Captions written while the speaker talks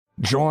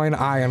Join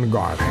Ian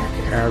Garlic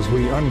as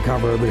we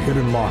uncover the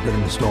hidden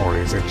marketing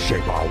stories that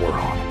shape our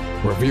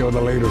world. Reveal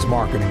the latest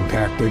marketing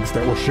tactics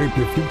that will shape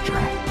your future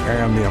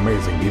and the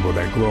amazing people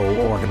that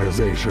grow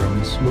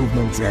organizations,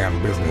 movements,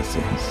 and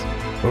businesses.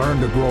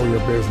 Learn to grow your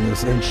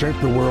business and shape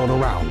the world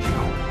around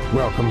you.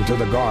 Welcome to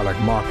the Garlic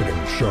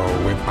Marketing Show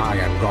with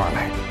Ian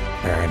Garlic.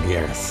 And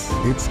yes,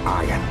 it's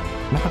Ian,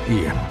 not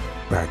Ian.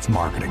 That's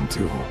marketing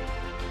too.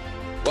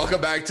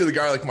 Welcome back to the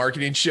Garlic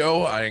Marketing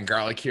Show. Ian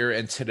Garlic here,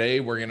 and today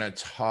we're going to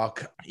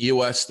talk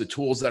EOS, the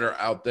tools that are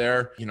out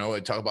there. You know, I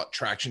talk about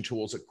Traction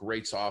Tools, a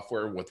great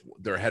software with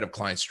their head of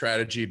client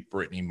strategy,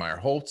 Brittany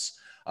Meyer-Holtz.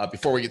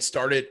 Before we get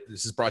started,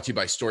 this is brought to you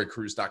by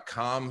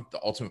StoryCruise.com, the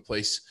ultimate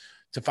place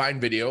to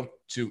find video,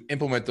 to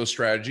implement those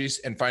strategies,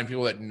 and find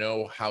people that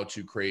know how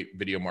to create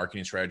video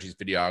marketing strategies,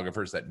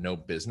 videographers that know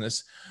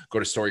business. Go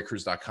to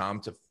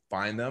StoryCruise.com to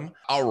find them.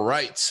 All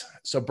right.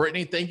 So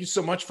Brittany, thank you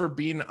so much for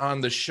being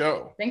on the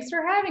show. Thanks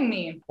for having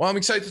me. Well, I'm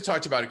excited to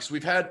talk to you about it because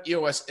we've had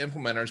EOS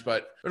implementers,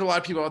 but there's a lot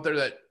of people out there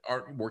that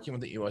aren't working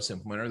with the EOS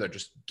implementer. They're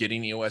just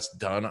getting EOS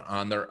done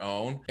on their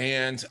own.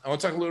 And I want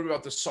to talk a little bit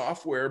about the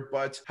software,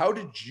 but how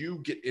did you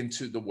get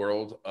into the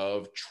world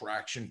of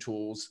Traction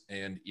Tools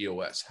and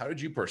EOS? How did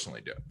you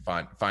personally do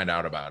it? Find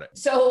out about it.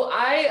 So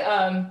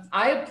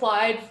I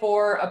applied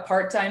for a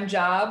part-time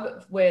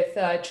job with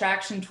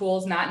Traction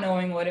Tools, not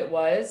knowing what it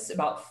was,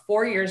 about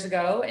 4 years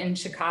ago in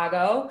Chicago.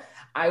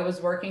 I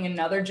was working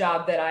another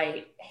job that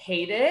I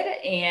hated,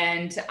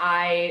 and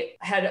I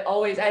had an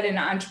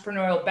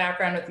entrepreneurial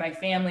background with my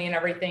family and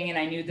everything, and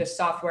I knew this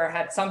software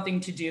had something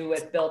to do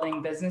with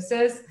building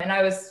businesses, and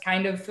I was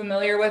kind of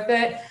familiar with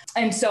it.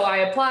 And so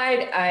I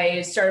applied,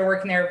 I started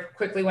working there,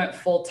 quickly went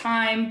full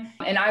time,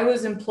 and I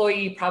was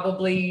employee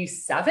probably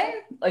 7,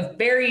 like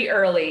very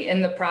early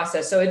in the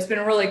process. So it's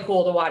been really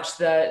cool to watch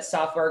the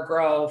software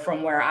grow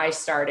from where I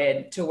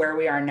started to where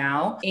we are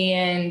now.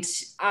 And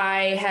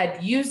I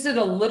had used it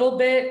a little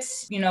bit.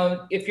 You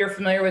know, if you're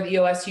familiar with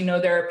EOS, you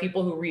know, there are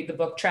people who read the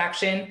book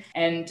Traction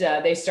and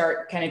they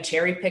start kind of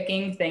cherry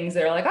picking things.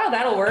 They're like, oh,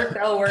 that'll work.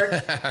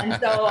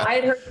 And so I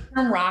had heard the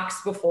term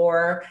rocks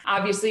before.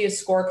 Obviously a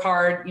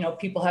scorecard, you know,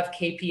 people have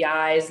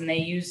KPIs and they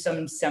use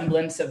some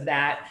semblance of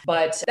that,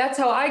 but that's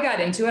how I got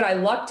into it. I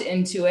lucked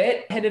into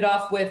it, hit it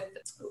off with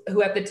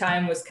who at the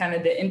time was kind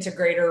of the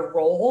integrator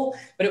role,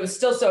 but it was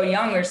still so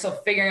young. They're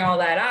still figuring all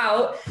that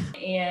out.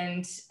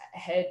 And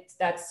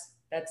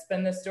that's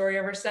been the story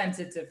ever since.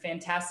 It's a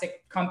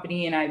fantastic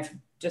company, and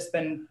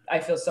I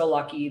feel so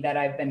lucky that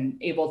I've been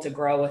able to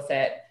grow with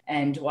it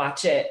and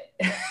watch it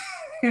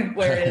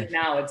where it is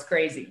now. It's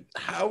crazy.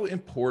 How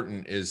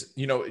important is,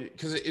 you know,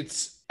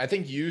 because I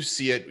think you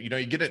see it, you know,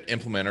 you get an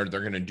implementer,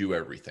 they're going to do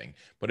everything.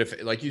 But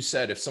if, like you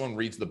said, if someone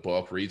reads the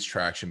book, reads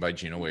Traction by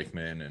Gino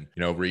Wickman and,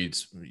 you know,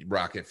 reads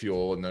Rocket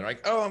Fuel, and they're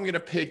like, oh, I'm going to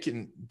pick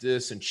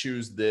this and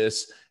choose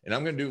this, and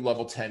I'm going to do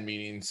level 10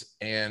 meetings.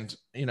 And,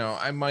 you know,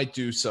 I might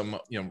do some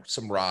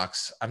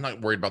rocks. I'm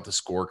not worried about the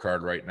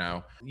scorecard right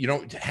now. You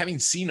know, having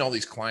seen all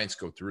these clients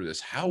go through this,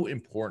 how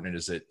important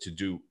is it to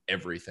do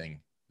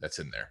everything that's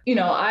in there? You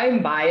know,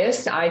 I'm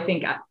biased. I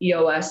think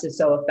EOS is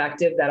so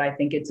effective that I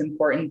think it's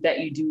important that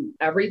you do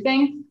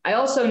everything. I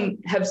also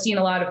have seen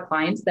a lot of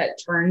clients that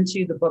turn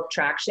to the book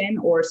Traction,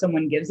 or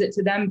someone gives it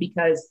to them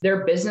because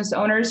they're business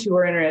owners who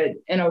are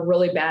in a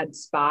really bad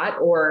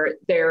spot, or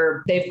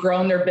they've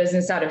grown their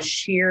business out of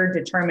sheer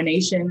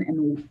determination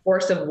and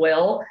force of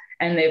will,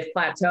 and they've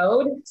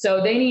plateaued.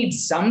 So they need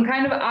some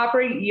kind of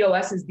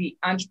EOS is the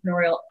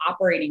entrepreneurial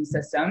operating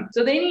system.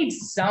 So they need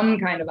some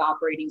kind of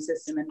operating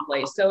system in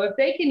place. So if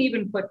they can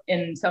even put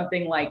in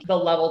something like the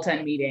level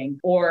 10 meeting,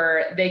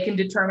 or they can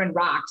determine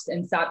rocks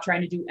and stop trying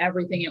to do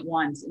everything at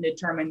once and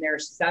determine their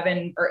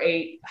 7 or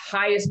 8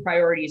 highest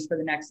priorities for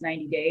the next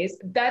 90 days,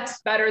 that's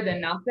better than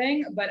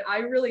nothing. But I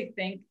really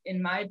think,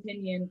 in my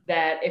opinion,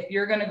 that if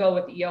you're going to go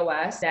with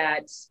EOS,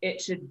 that it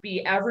should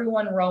be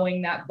everyone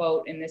rowing that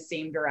boat in the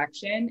same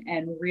direction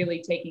and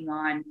really taking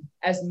on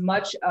as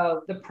much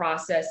of the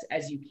process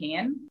as you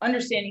can.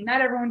 Understanding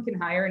not everyone can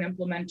hire an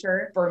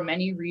implementer for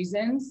many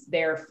reasons.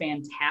 They're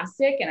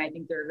fantastic, and I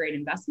think they're a great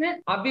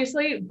investment,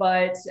 obviously,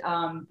 but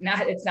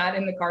it's not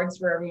in the cards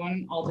for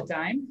everyone all the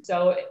time.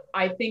 So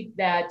I think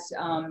that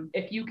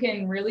if you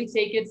can really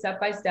take it step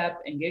by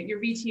step and get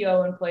your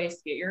VTO in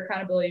place, get your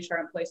accountability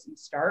chart in place, and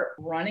start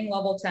running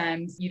level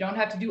 10s, you don't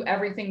have to do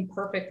everything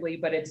perfectly,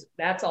 but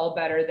that's all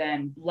better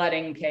than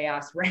letting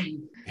chaos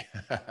reign.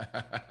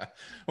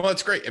 Well,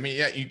 that's great. I mean,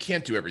 yeah, you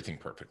can't do everything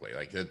perfectly.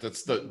 Like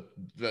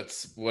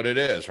that's what it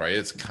is, right?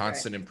 It's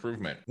constant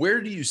improvement.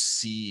 Where do you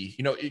see,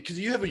 you know, because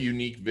you have a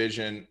unique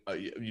vision, a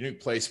unique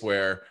place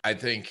where I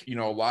think, you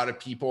know, a lot of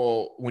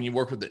people, when you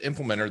work with the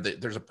implementer,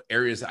 there's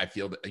areas that I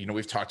feel that, you know,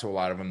 we've talked to a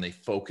lot of them, they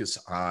focus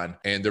on,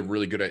 and they're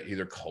really good at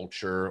either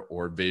culture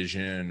or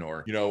vision,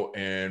 or, you know,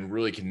 and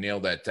really can nail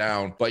that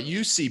down. But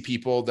you see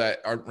people that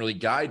aren't really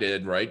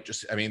guided, right?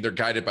 They're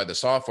guided by the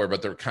software,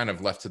 but they're kind of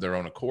left to their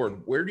own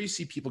accord. Where do you see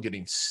see people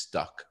getting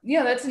stuck?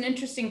 Yeah, that's an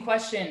interesting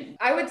question.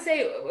 I would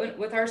say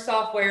with our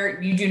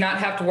software, you do not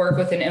have to work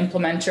with an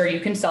implementer. You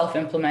can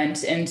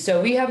self-implement. And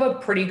so we have a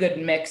pretty good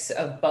mix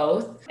of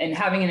both. And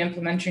having an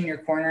implementer in your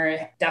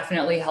corner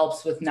definitely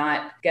helps with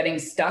not getting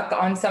stuck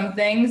on some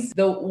things.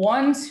 The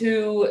ones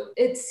who,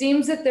 it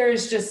seems that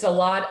there's just a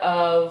lot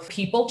of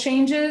people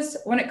changes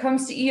when it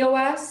comes to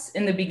EOS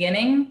in the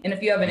beginning. And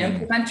if you have an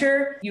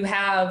implementer, you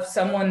have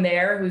someone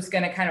there who's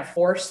going to kind of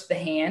force the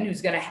hand,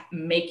 who's going to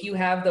make you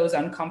have those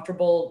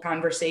uncomfortable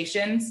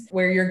conversations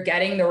where you're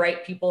getting the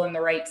right people in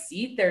the right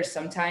seat. There's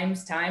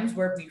sometimes times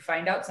where you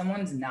find out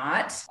someone's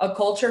not a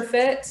culture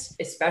fit,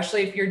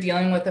 especially if you're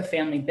dealing with a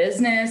family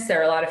business. There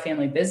are a lot of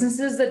family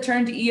businesses that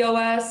turn to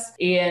EOS.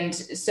 And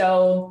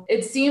so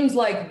it seems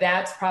like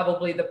that's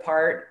probably the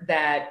part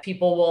that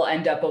people will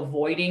end up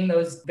avoiding,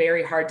 those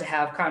very hard to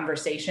have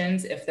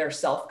conversations if they're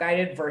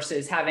self-guided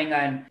versus having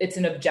it's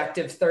an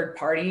objective third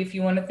party, if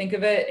you want to think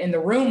of it, in the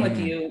room with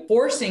you,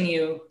 forcing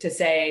you to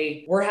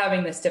say, we're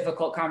having this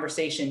difficult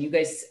conversation. You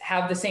guys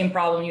have the same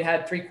problem you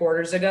had 3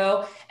 quarters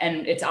ago,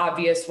 and it's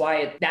obvious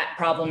why that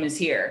problem is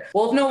here.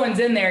 Well, if no one's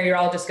in there, you're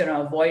all just going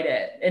to avoid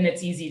it, and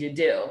it's easy to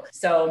do.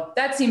 So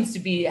that seems to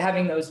be,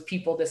 having those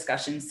people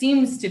discussions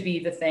seems to be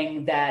the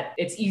thing that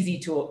it's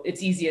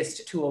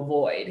easiest to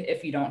avoid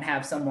if you don't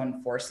have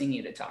someone forcing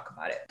you to talk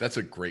about it. That's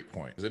a great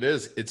point.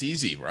 It's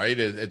easy, right?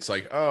 It's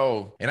like,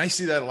 oh, and I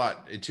see that a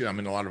lot too. I'm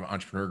in a lot of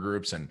entrepreneur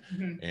groups and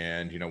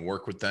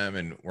work with them,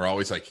 and we're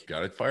always like, you got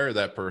to fire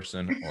that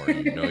person, or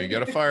you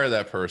got to fire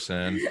that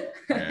person.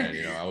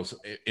 And I was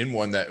in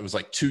one that it was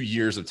like 2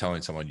 years of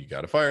telling someone you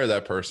got to fire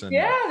that person.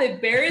 Yeah, they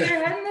bury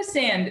their head in the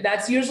sand.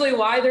 That's usually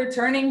why they're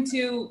turning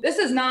to. This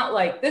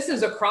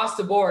is across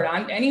the board.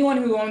 Anyone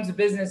who owns a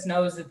business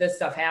knows that this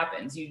stuff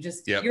happens.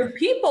 You're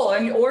people,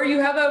 or you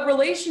have a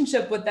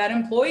relationship with that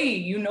employee.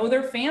 You know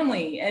their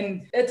family,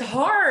 and it's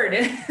hard.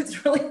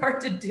 It's really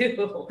hard to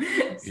do.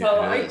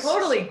 So I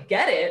totally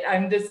get it.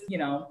 I'm just,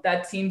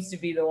 that seems to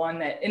be the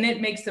one and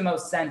it makes the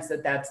most sense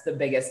that that's the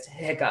biggest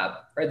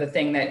hiccup, or the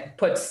thing that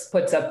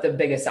puts up the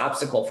biggest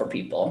obstacle for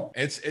people.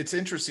 It's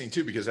interesting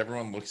too, because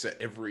everyone looks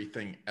at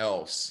everything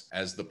else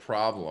as the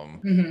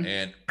problem.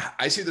 And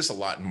I see this a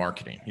lot in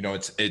marketing.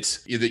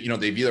 It's either,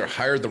 they've either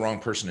hired the wrong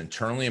person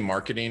internally in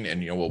marketing,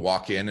 and, we'll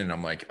walk in and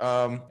I'm like,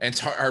 and it's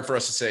hard for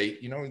us to say,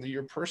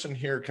 your person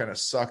here kind of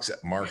sucks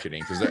at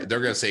marketing, because they're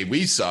going to say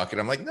we suck.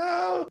 And I'm like,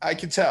 no, I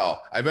can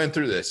tell. I've been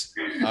through this,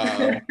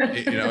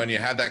 and you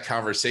have that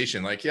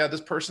conversation like, yeah,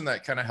 this person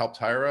that kind of helped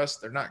hire us,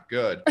 they're not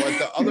good.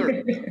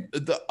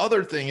 But the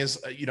other thing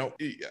is,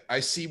 I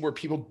see where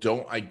people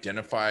don't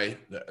identify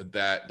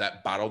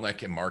that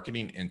bottleneck in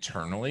marketing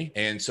internally.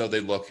 And so they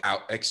look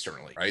out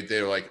externally, right?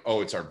 They're like,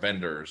 oh, it's our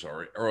vendors,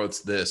 or it's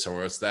this,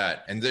 or it's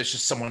that. And there's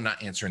just someone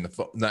not answering the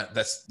phone,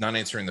 that's not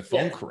answering the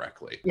phone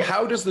correctly. Yeah.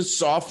 How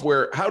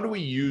do we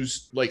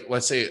use, like,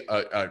 let's say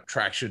a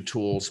Traction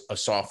Tools, a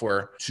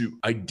software, to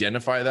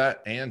identify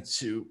that and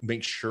to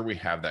make sure we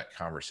have that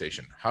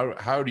conversation?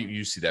 How do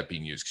you see that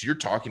being used? Because you're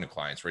talking to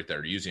clients right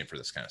there, using it for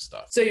this kind of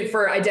stuff. So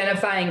for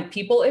identifying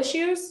people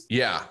issues?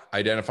 Yeah,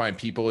 identifying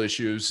people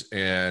issues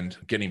and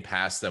getting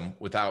past them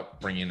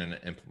without bringing in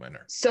an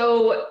implementer.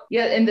 So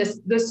and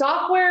the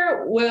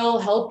software will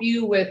help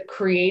you with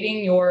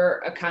creating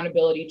your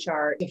accountability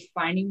chart,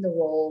 defining the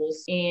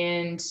roles,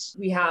 and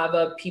we have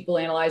a people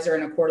analyzer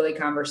and a quarterly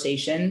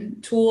conversation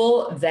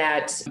tool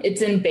that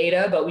it's in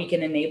beta, but we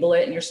can enable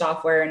it in your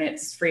software, and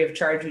it's free of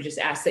charge. We just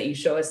ask that you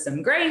show us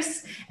some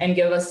grace and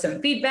give us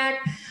some feedback.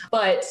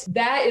 But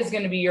that is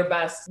going to be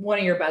one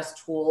of your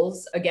best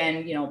tools.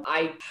 Again,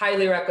 I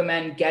highly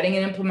recommend getting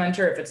an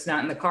implementer if it's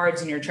not in the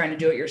cards and you're trying to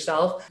do it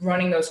yourself,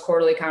 running those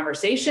quarterly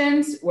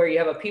conversations where you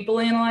have a people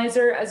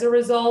analyzer as a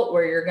result,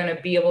 where you're going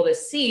to be able to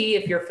see,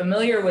 if you're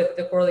familiar with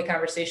the quarterly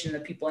conversation, the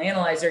people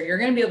analyzer, you're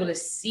going to be able to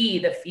see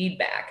the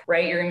feedback,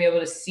 right? You're going to be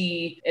able to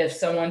see if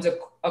someone's a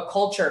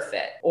culture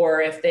fit, or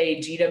if they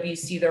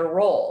GWC their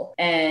role.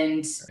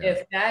 And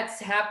if that's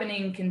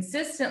happening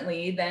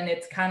consistently, then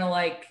it's kind of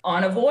like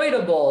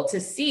unavoidable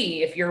to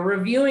see if you're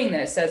reviewing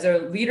this as a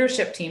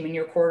leadership team in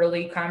your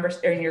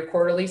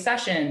quarterly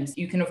sessions.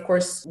 You can, of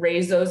course,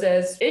 raise those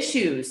as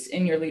issues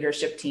in your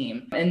leadership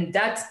team. And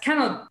that's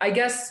kind of, I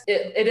guess,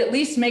 it at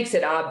least makes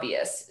it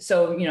obvious.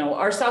 So,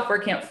 our software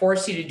can't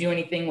force you to do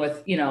anything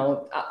with EOS.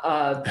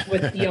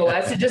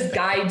 It just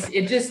guides,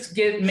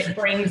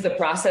 brings the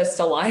process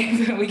to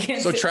life. We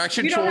can't. So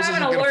Traction Tools. We don't have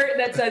an alert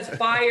that says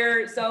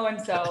fire so and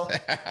so,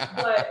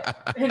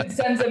 but it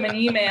sends them an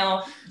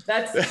email.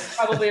 That's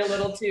probably a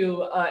little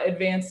too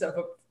advanced of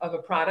a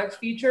product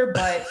feature,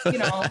 but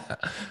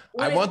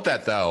I want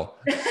that though.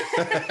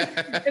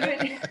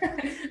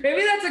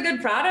 Maybe that's a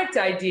good product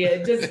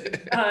idea. Just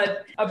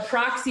a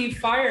proxy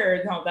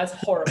fire. No, that's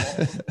horrible.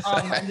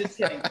 I'm just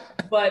kidding.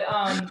 But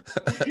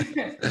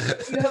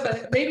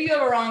maybe you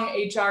have a wrong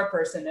HR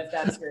person if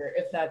that's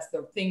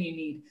the thing you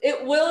need.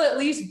 It will at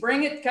least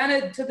bring it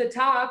kind of to the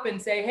top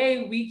and say,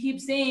 hey, we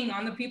keep seeing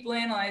on the people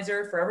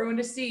analyzer for everyone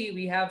to see,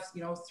 we have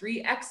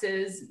 3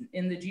 X's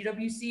in the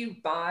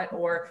GWC bot,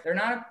 or they're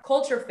not a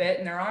culture retrofit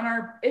and they're on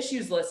our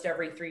issues list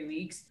every 3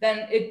 weeks,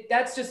 then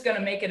that's just going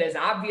to make it as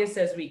obvious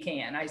as we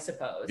can, I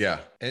suppose. Yeah.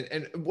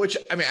 And which,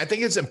 I mean, I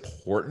think it's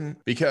important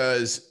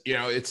because, you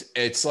know,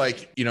 it's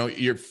like, you know,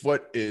 your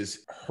foot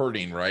is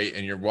hurting, right?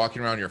 And you're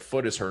walking around, your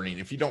foot is hurting.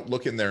 If you don't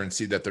look in there and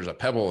see that there's a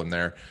pebble in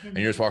there and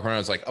you're just walking around,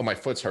 it's like, oh, my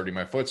foot's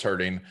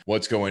hurting.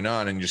 What's going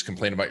on? And you just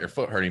complain about your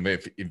foot hurting. But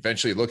if you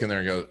eventually look in there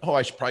and go, oh,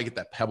 I should probably get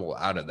that pebble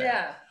out of there.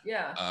 Yeah.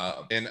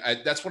 Yeah.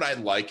 That's what I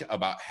like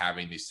about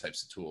having these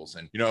types of tools.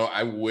 And, you know,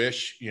 I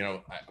wish, you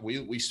know,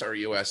 we started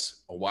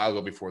EOS a while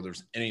ago before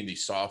there's any of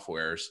these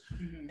softwares.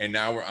 And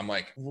now I'm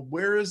like, well,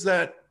 where is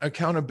that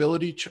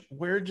accountability?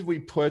 Where did we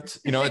put,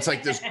 you know, it's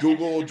like this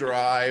Google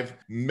Drive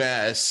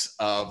mess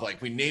of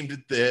like, we named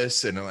it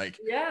this and like,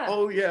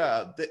 oh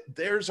yeah,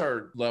 there's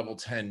our level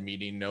 10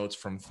 meeting notes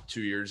from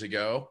 2 years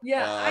ago.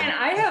 Yeah. And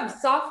I have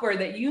software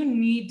that you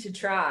need to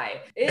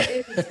try.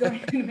 It is going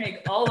to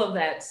make all of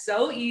that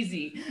so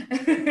easy.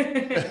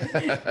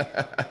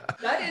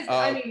 That is,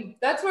 I mean,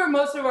 that's where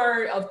most of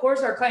of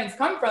course, our clients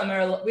come from.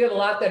 We have a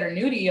lot that are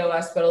new to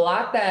EOS, but a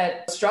lot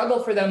that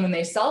struggle for them when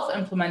they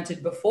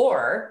self-implemented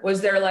before was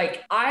they're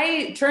like,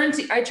 I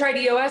tried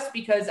EOS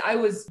because I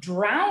was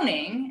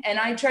drowning and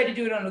I tried to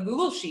do it on a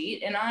Google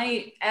Sheet and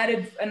I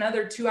added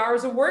another 2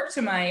 hours of work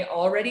to my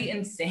already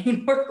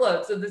insane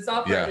workload. So the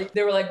software,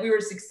 they were like, we were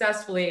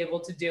successfully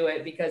able to do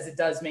it because it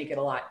does make it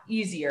a lot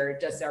easier.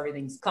 Just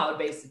everything's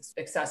cloud-based, it's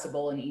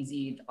accessible and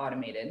easy,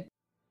 automated.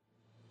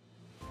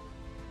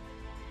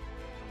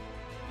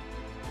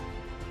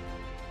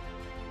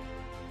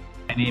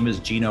 My name is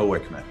Gino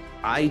Wickman.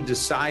 I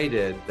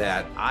decided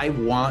that I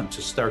want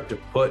to start to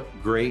put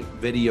great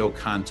video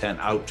content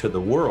out to the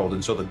world.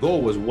 And so the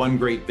goal was one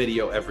great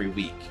video every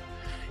week.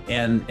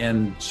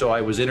 And so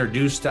I was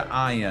introduced to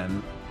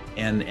Ian,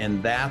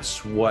 and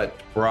that's what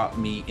brought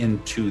me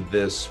into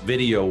this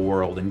video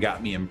world and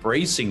got me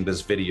embracing this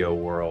video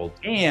world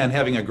and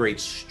having a great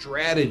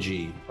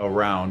strategy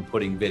around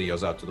putting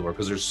videos out to the world,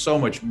 because there's so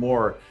much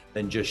more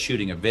than just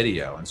shooting a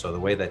video. And so the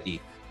way that he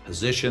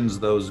positions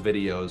those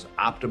videos,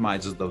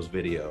 optimizes those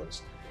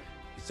videos,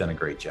 he's done a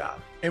great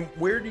job. And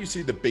where do you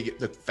see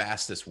the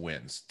fastest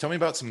wins? Tell me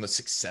about some of the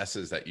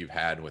successes that you've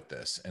had with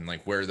this and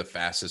like where the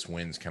fastest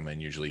wins come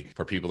in usually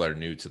for people that are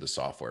new to the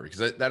software, because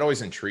that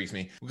always intrigues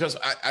me, because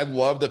I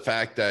love the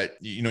fact that,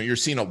 you know, you're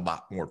seeing a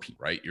lot more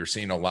people, right? You're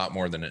seeing a lot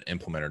more than an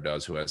implementer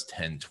does who has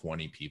 10,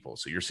 20 people.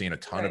 So you're seeing a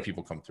ton of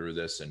people come through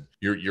this and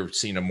you're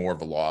seeing a more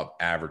of a law of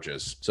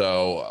averages.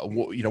 So,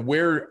 you know,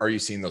 where are you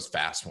seeing those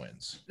fast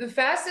wins? The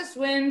fastest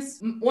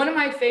wins, one of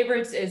my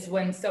favorites is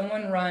when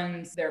someone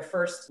runs their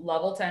first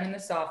level 10 in the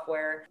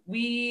software.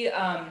 We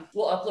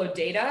will upload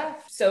data.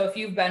 So if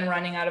you've been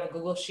running out of a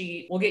Google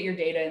Sheet, we'll get your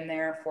data in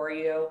there for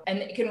you. And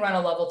it can run a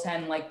level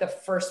 10 like the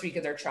first week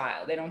of their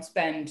trial. They don't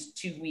spend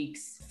 2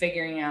 weeks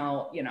figuring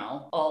out, you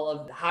know, all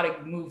of how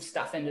to move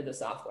stuff into the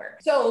software.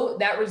 So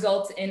that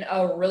results in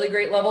a really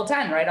great level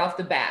 10 right off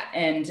the bat.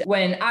 And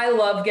when I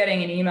love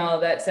getting an email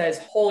that says,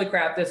 holy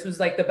crap, this was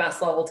like the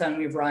best level 10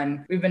 we've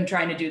run. We've been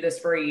trying to do this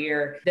for a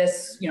year.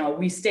 This, you know,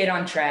 we stayed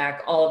on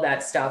track, all of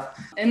that stuff.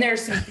 And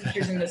there's some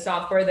features in the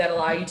software that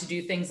allow you to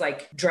do things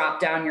like drop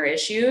down your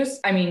issues.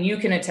 I mean, you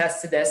can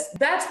attest to this.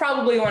 That's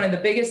probably one of the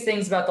biggest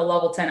things about the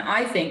level 10,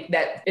 I think,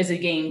 that is a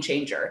game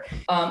changer.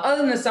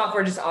 Other than the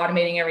software just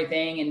automating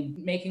everything and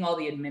making all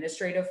the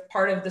administrative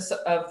part of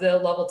the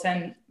level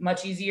 10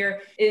 much easier,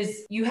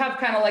 is you have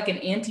kind of like an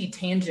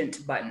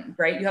anti-tangent button,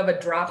 right? You have a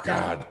drop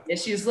down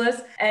issues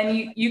list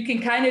and you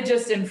can kind of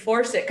just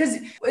enforce it. Because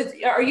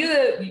are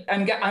you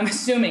I'm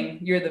assuming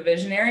you're the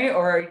visionary,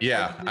 or?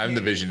 Yeah, I'm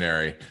the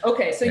visionary.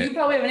 Okay, so you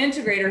probably have an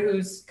integrator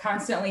who's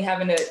constantly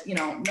having to, you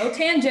know, no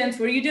tangents,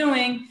 what are you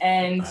doing?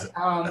 And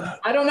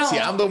I don't know. See,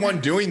 I'm the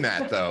one doing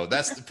that though.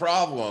 That's the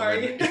problem.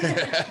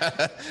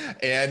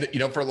 And you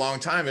know, for a long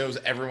time it was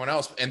everyone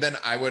else. And then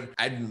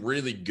I'm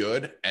really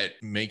good at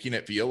making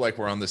it feel like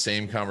we're on the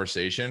same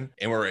conversation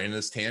and we're in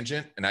this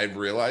tangent. And I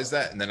realized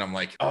that. And then I'm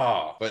like,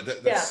 oh, but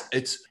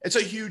it's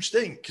a huge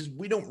thing, because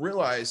we don't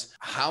realize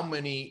how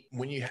many,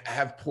 when you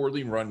have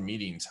poorly run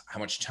meetings, how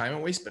much time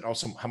it wastes, but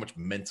also how much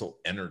mental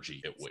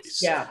energy it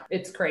wastes. Yeah,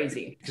 it's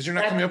crazy. Because you're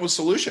not coming up with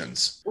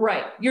solutions.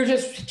 Right. You're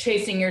just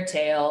chasing your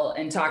tail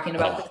and talking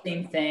about the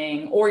same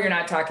thing, or you're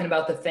not talking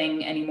about the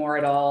thing anymore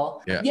at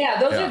all. Yeah.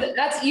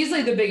 That's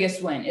easily the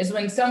biggest win, is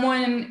when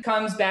someone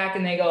comes back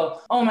and they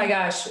go, oh my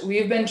gosh,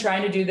 we've been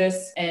trying to do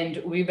this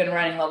and we've been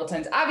running level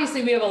 10s.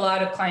 Obviously, we have a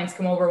lot of clients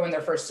come over when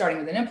they're first starting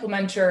with an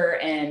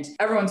implementer, and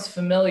everyone's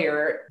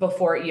familiar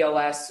before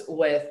EOS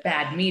with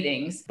bad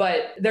meetings,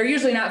 but they're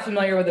usually not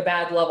familiar with a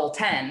bad level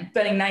 10,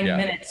 spending 90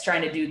 minutes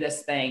trying to do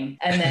this thing.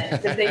 And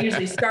then they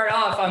usually start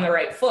off on the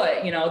right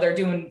foot, you know,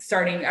 they're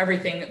starting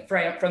everything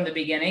from the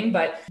beginning.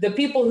 But the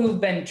people who've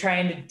been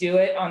trying to do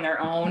it on their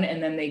own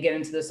and then they get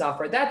into the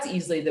software, that's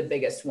easily the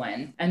biggest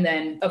win. And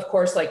then, of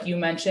course, like you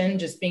mentioned,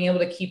 just being able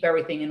to keep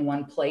everything in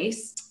one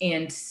place,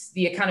 and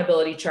the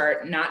accountability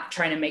chart, not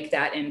trying to make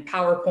that in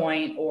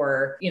PowerPoint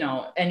or,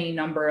 any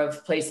number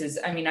of places.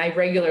 I mean, I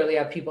regularly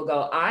have people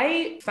go,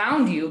 I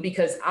found you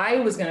because I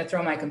was going to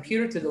throw my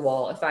computer through the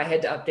wall if I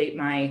had to update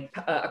my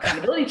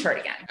accountability chart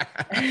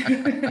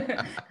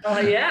again. I'm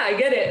like, yeah, I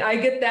get it. I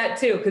get that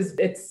too.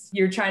 Because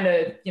you're trying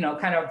to,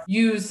 kind of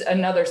use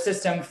another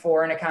system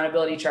for an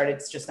accountability chart.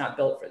 It's just not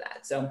built for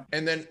that. So,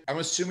 and then I'm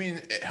assuming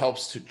it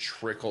helps to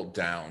trickle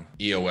down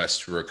EOS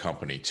through a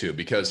company too,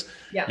 because,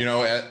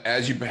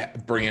 as you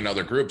bring in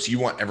other groups, you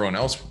want everyone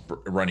else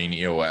running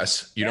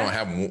EOS. You don't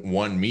have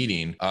one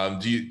meeting.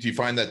 Do you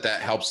find that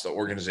helps the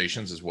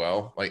organizations as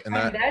well? Like, and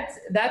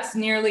that's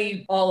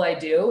nearly all I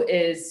do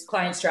is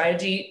client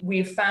strategy.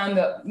 We've found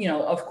that,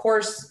 of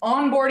course,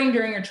 onboarding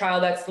during your trial,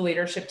 that's the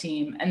leadership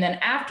team. And then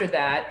after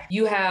that,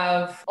 you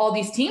have all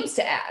these teams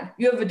to add.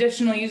 You have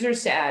additional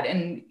users to add.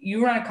 And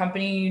you run a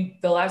company,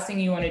 the last thing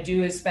you want to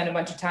do is spend a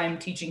bunch of time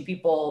teaching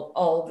people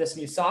all of this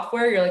new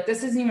software. You're like,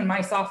 this isn't even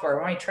my software.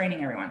 Why am I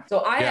training everyone? So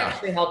I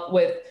actually help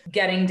with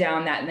getting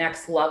down that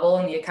next level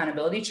in the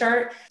accountability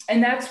chart.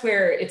 And that's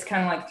where it's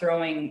kind of like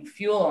throwing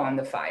fuel on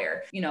the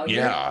fire. You're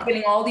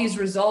getting all these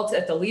results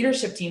at the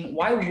leadership team.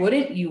 Why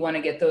wouldn't you want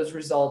to get those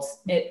results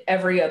at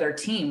every other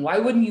team? Why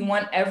wouldn't you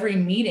want every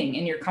meeting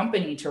in your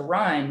company to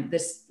run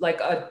this like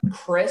a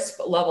crisp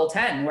level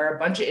 10 where a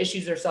bunch of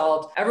issues are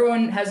solved?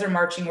 Everyone has their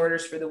marching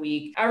orders for the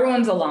week.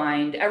 Everyone's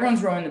aligned.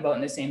 Everyone's rowing the boat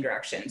in the same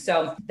direction.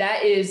 So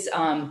that is,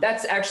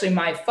 that's actually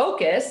my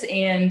focus.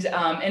 And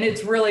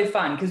it's really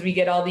fun because we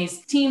get all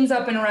these teams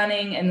up and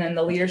running, and then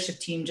the leadership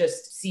team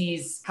just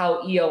sees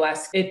how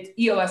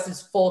EOS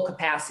is full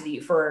capacity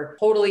for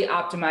totally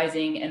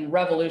optimizing and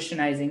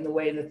revolutionizing the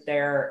way that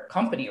their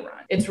company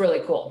runs. It's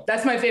really cool.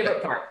 That's my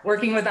favorite part.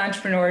 Working with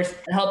entrepreneurs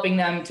and helping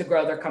them to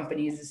grow their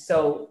companies is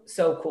so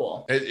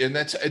cool. And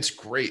it's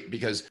great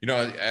because,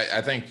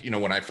 I think,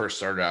 when I first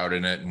started out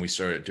in it and we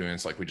started doing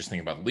it's like, we just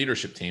think about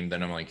leadership team.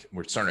 Then I'm like,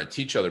 we're starting to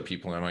teach other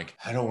people. And I'm like,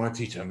 I don't want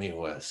to teach them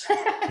EOS.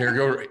 Here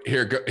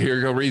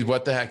go read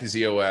what the heck is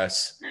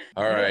EOS.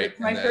 All right. It's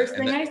my first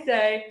thing I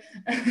say.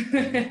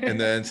 And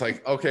then it's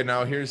like, okay,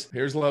 now here's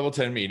a level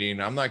 10 meeting.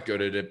 I'm not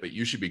good at it, but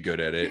you should be good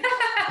at it.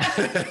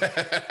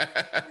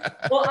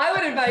 Well, I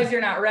would advise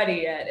you're not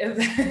ready yet.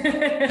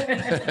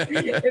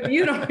 If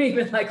you don't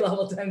even like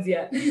level 10s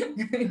yet,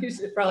 you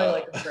should probably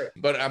like them first.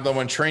 But I'm the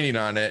one training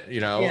on it,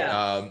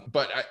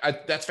 but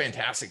that's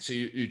fantastic. So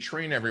you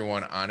train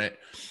everyone on it.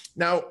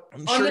 Now,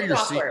 I'm on sure the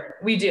software,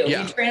 we do.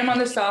 Yeah. We train them on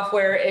the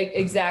software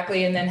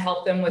exactly, and then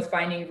help them with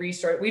finding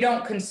resource. We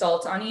don't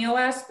consult on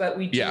EOS, but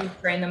we do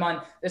train them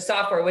on the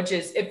software, which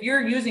is if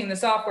you're using the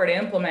software to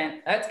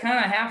implement, that's kind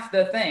of half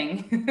the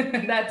thing.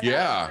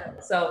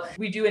 So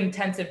we do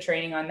intensive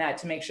training on that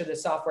to make sure the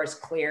software is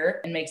clear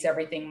and makes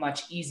everything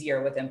much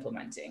easier with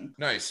implementing.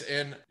 Nice.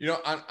 And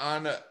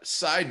on a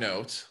side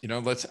note,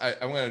 I'm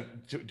going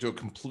to do a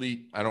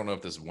complete. I don't know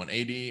if this is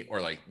 180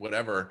 or like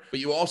whatever, but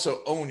you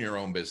also own your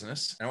own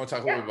business. And I want to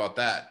talk a little bit about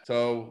that.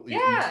 So you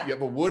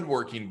have a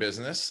woodworking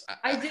business.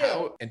 I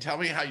do. And tell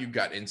me how you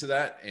got into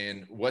that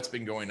and what's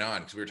been going on,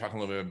 because we were talking a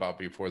little bit about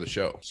before the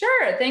show.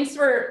 Sure. Thanks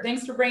for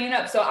bringing it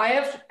up. So I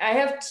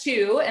have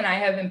two, and I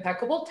have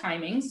impeccable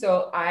timing.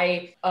 So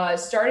I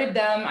started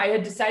them. I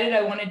had decided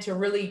I wanted to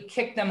really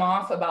kick them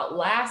off about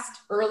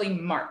early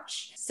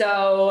March.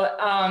 So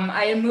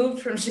I had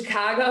moved from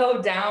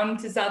Chicago down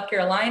to South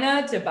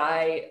Carolina to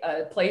buy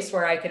a place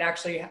where I could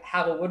actually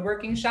have a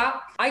woodworking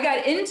shop. I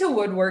got into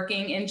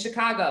woodworking in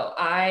Chicago.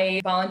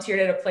 I volunteered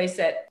at a place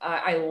that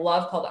I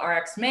love called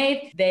RX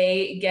Made.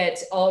 They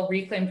get all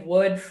reclaimed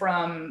wood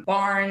from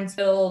barns,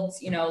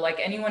 builds, like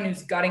anyone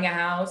who's gutting a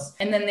house.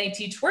 And then they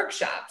teach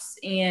workshops,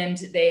 and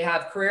they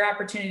have career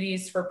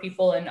opportunities for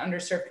people in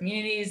underserved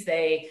communities.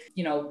 They,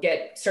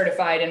 get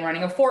certified in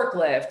running a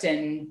forklift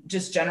and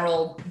just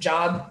general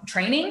job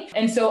training.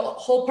 And so a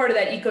whole part of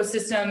that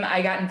ecosystem,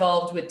 I got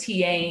involved with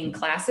TAing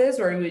classes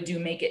where we would do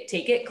make it,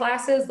 take it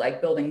classes,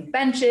 like building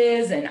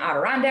benches and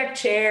Adirondack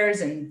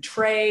chairs and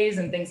trays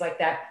and things like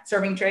that,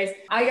 serving trays.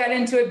 I got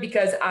into it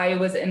because I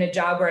was in a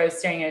job where I was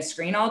staring at a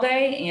screen all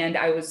day, and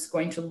I was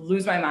going to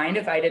lose my mind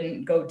if I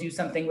didn't go do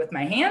something with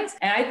my hands.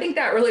 And I think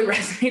that really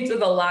resonates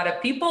with a lot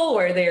of people,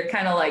 where they're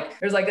kind of like,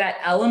 there's like that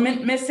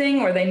element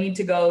missing where they need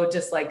to go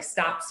just like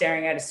stop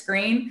staring at a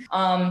screen.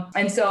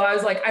 And so I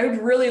was like, I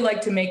would really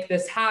like to make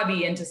this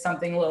hobby into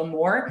something a little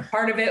more.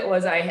 Part of it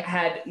was I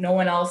had no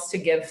one else to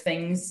give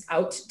things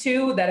out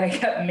to that I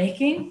kept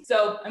making.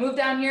 So I moved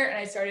down here and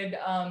I started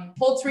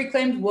Holtz Reclaim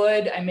reclaimed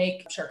wood. I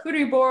make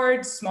charcuterie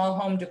boards, small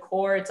home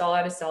decor. It's all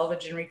out of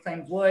salvage and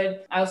reclaimed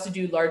wood. I also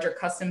do larger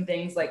custom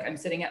things, like I'm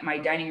sitting at my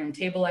dining room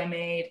table I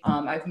made.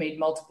 I've made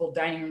multiple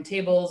dining room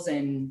tables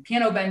and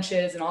piano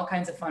benches and all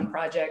kinds of fun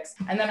projects.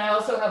 And then I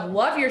also have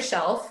Love Your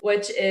Shelf,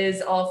 which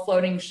is all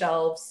floating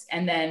shelves.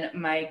 And then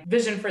my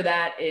vision for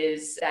that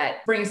is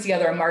that brings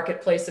together a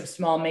marketplace of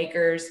small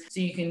makers. So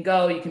you can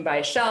go, you can buy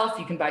a shelf,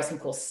 you can buy some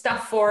cool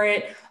stuff for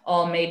it,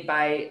 all made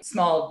by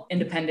small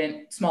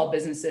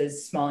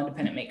businesses, small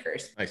independent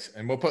makers. Nice.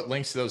 And we'll put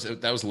links to those.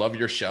 That was Love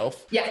Your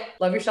Shelf. Yeah,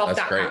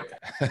 loveyourshelf.com.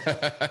 That's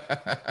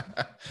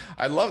great.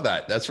 I love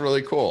that. That's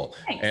really cool.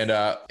 Thanks.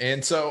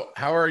 And so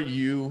how are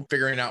you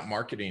figuring out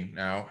marketing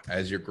now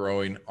as you're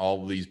growing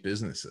all of these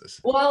businesses?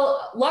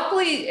 Well,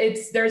 luckily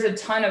there's a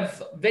ton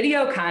of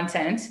video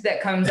content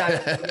that comes out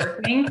of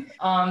marketing.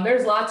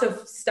 There's lots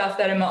of stuff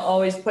that I'm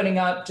always putting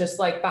up, just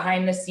like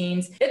behind the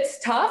scenes. It's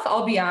tough,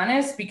 I'll be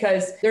honest,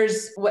 because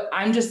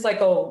I'm just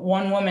like a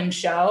one-woman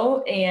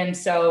show. And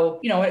so,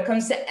 when it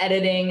comes to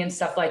editing and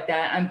stuff like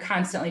that, I'm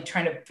constantly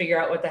trying to figure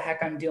out what the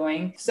heck I'm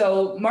doing.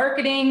 So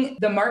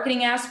the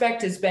marketing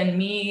aspect has been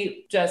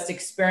me just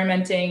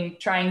experimenting,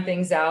 trying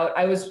things out.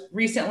 I was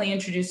recently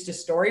introduced to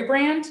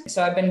StoryBrand.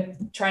 So I've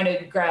been trying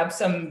to grab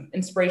some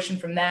inspiration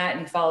from that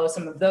and follow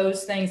some of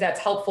those things. That's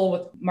helpful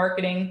with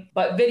marketing.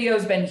 But video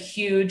has been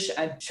huge.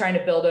 I'm trying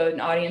to build an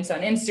audience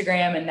on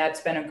Instagram, and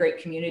that's been a great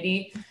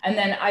community. And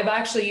then I've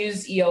actually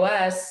used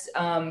EOS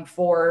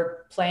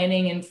for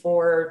planning and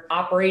for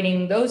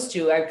operating those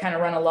two. I kind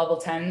of run a level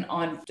 10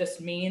 on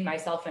just me and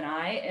myself and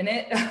I in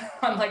it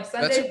on like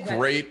Sundays.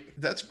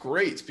 That's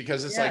great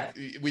because it's like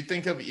we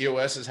think of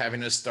EOS as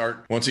having to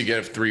start once you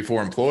get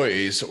 3-4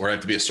 employees or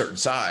have to be a certain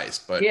size,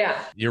 but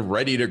you're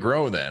ready to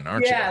grow then,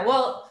 aren't you? Yeah,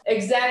 well,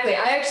 exactly.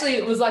 I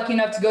actually was lucky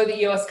enough to go to the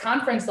EOS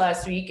conference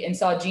last week and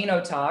saw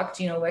Gino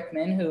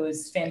Wickman, who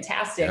is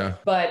fantastic,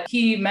 but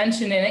he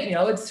mentioned in it,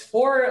 it's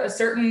for a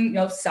certain,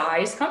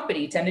 size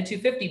company, 10 to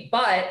 250.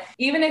 But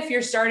even if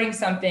you're starting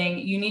something,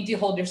 you need to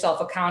hold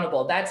yourself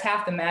accountable. That's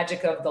half the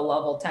magic of the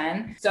level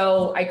 10.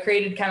 So I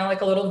created kind of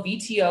like a little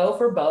VTO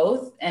for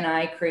both. And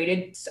I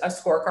created a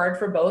scorecard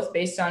for both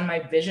based on my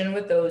vision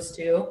with those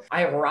two.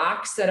 I have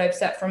rocks that I've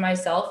set for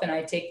myself, and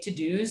I take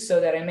to-dos so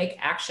that I make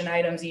action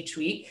items each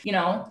week.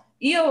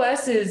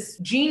 EOS is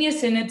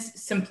genius in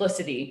its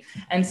simplicity.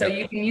 And so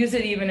you can use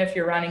it even if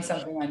you're running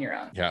something on your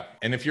own. Yeah.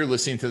 And if you're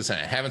listening to this and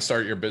haven't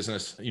started your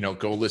business,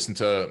 go listen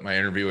to my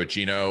interview with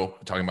Gino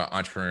talking about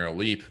Entrepreneurial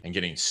Leap and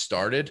getting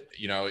started,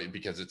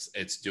 because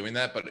it's doing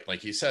that. But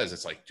like he says,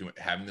 it's like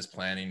having this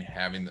planning,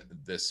 having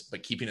this,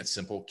 but keeping it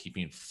simple,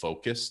 keeping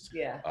focused.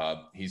 Yeah.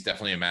 He's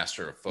definitely a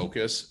master of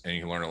focus, and you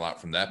can learn a lot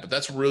from that. But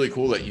that's really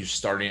cool that you're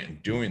starting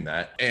and doing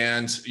that.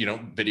 And,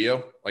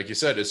 video, like you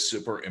said, is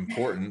super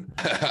important.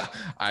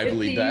 I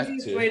believe that. It's the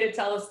easiest way to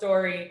tell a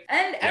story.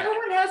 And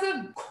everyone has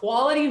a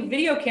quality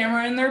video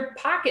camera in their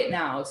pocket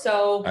now.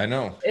 So I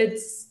know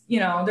it's,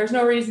 there's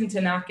no reason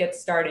to not get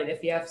started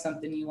if you have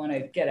something you want to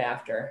get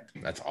after.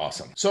 That's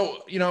awesome.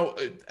 So,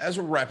 as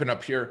we're wrapping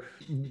up here,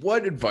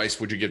 what advice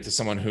would you give to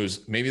someone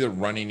who's maybe they're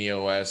running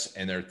EOS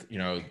and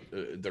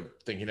they're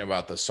thinking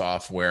about the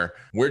software?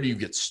 Where do you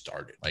get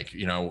started? Like,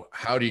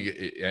 how do you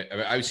get,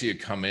 obviously you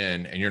come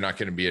in and you're not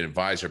going to be an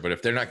advisor, but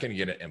if they're not going to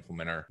get an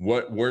implementer,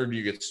 where do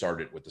you get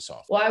started with the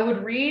software? Well, I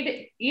would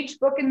read each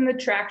book in the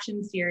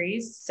Traction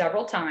series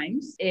several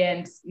times,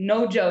 and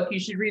no joke, you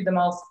should read them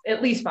all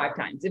at least 5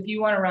 times if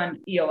you want to run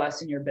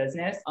EOS in your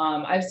business.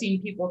 I've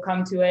seen people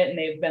come to it and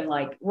they've been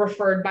like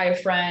referred by a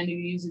friend who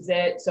uses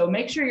it. So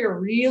make sure you're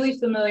really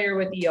familiar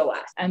with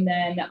EOS. And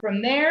then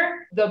from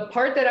there, the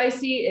part that I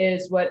see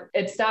is what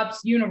it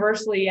stops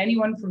universally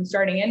anyone from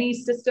starting any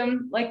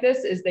system like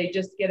this is they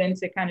just get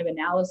into kind of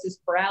analysis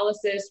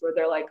paralysis where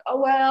they're like,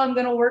 oh, well, I'm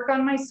going to work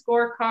on my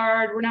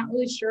scorecard. We're not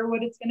really sure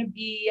what it's going to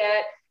be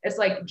yet. It's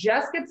like,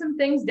 just get some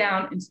things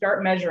down and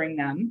start measuring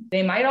them.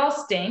 They might all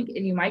stink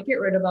and you might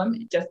get rid of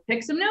them. Just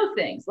pick some new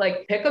things,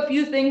 like pick a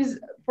few things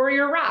for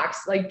your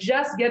rocks, like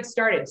just get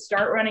started,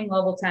 start running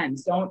level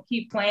 10s. Don't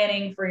keep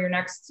planning for your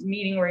next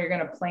meeting where you're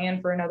going to plan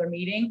for another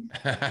meeting.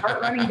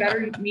 Start running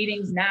better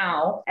meetings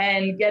now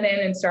and get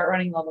in and start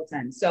running level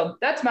 10. So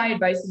that's my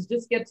advice is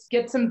just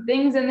get some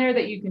things in there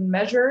that you can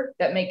measure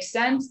that make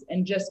sense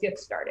and just get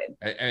started.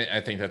 I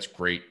think that's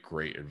great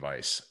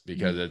advice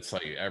because it's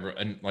like,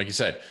 and like you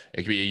said,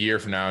 it could be a year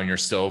from now and you're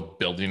still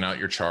building out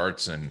your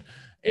charts and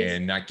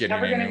not getting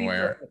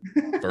anywhere.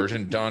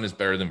 Version done is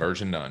better than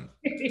version none.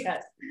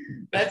 Yes,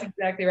 that's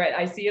exactly right.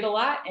 I see it a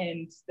lot,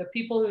 and the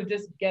people who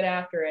just get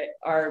after it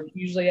are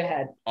usually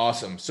ahead.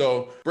 Awesome.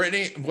 So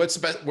Brittany, what's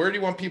the best, where do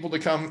you want people to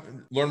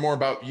come learn more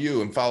about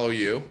you and follow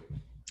you?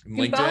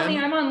 LinkedIn? Follow me.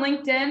 I'm on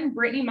LinkedIn,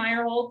 Brittany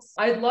Meyerholtz.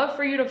 I'd love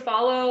for you to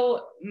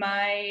follow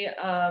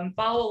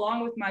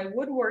along with my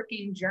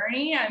woodworking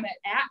journey. I'm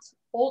at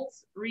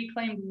Holtz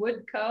Reclaimed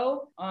Wood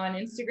Co. on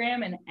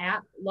Instagram and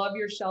at Love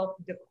Your Shelf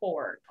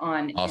Decor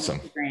on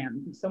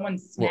Instagram. Someone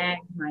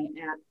snagged my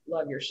at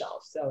Love Your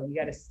Shelf, so you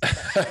got to.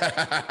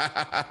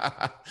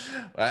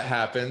 That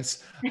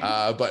happens,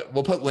 but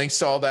we'll put links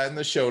to all that in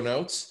the show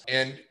notes.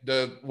 And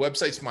the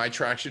website's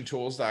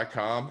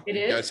mytractiontools.com.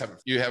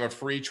 You have a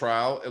free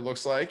trial. It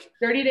looks like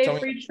 30-day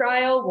free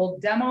trial. We'll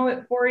demo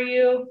it for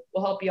you.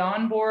 We'll help you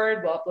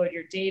onboard. We'll upload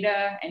your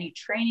data. Any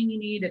training you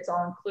need, it's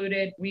all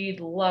included. We'd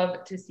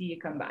love to see you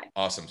come by.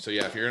 Awesome. So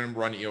yeah, if you're going to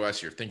run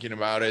EOS, you're thinking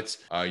about it,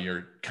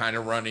 you're kind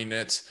of running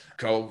it,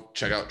 go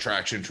check out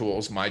Traction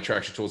Tools,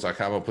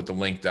 mytractiontools.com. I'll put the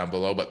link down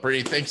below. But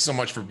Brittany, thanks so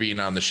much for being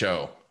on the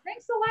show.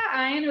 Thanks a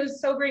lot, Ian. It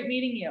was so great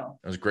meeting you.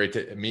 It was great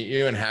to meet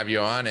you and have you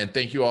on. And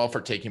thank you all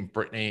for taking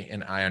Brittany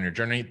and I on your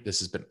journey. This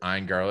has been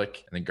Ian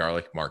Garlic and the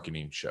Garlic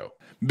Marketing Show.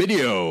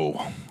 Video.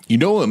 You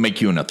know it'll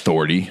make you an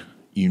authority.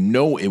 You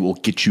know it will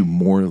get you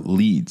more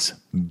leads,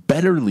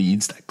 better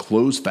leads that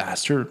close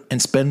faster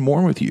and spend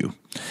more with you.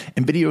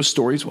 And video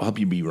stories will help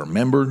you be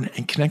remembered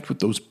and connect with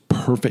those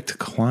perfect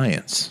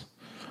clients.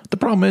 The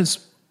problem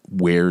is,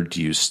 where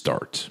do you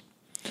start?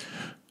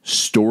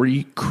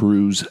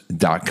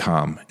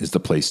 Storycruise.com is the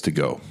place to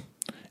go.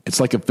 It's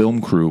like a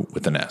film crew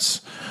with an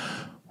S.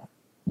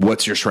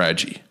 What's your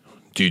strategy?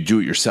 Do you do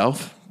it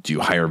yourself? Do you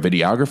hire a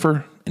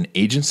videographer, an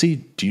agency?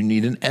 Do you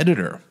need an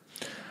editor?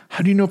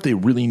 How do you know if they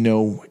really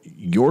know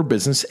your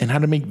business and how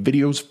to make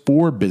videos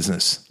for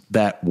business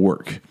that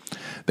work?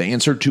 The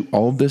answer to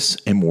all of this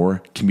and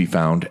more can be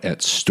found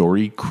at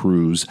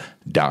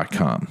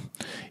storycruise.com.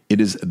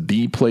 It is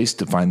the place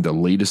to find the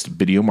latest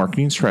video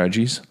marketing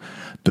strategies,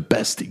 the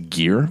best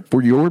gear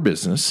for your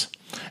business,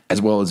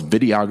 as well as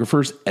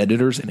videographers,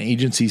 editors, and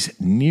agencies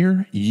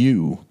near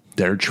you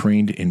that are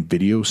trained in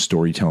video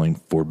storytelling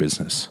for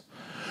business.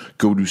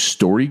 Go to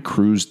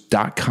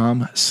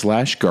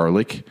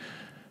storycruise.com/garlic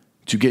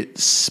to get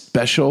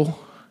special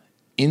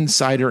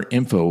insider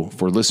info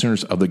for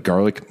listeners of the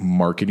Garlic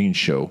Marketing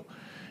Show,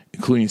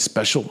 including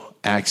special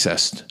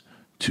access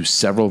to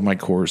several of my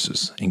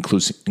courses,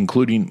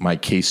 including my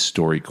case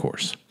story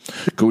course.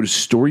 Go to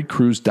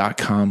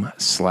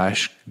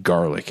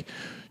storycruise.com/garlic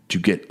to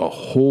get a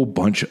whole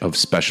bunch of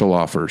special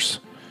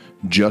offers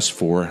just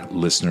for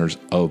listeners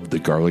of the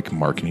Garlic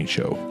Marketing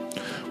Show.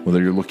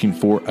 Whether you're looking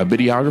for a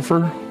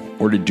videographer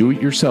or to do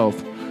it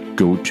yourself,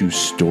 go to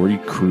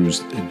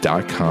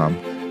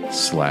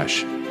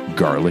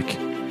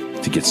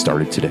storycruise.com/garlic to get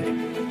started today.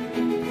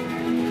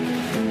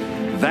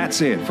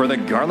 That's it for the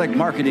Garlic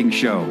Marketing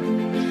Show.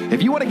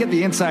 If you want to get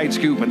the inside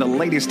scoop and the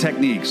latest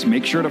techniques,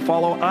 make sure to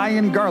follow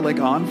Ian Garlic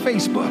on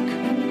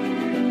Facebook.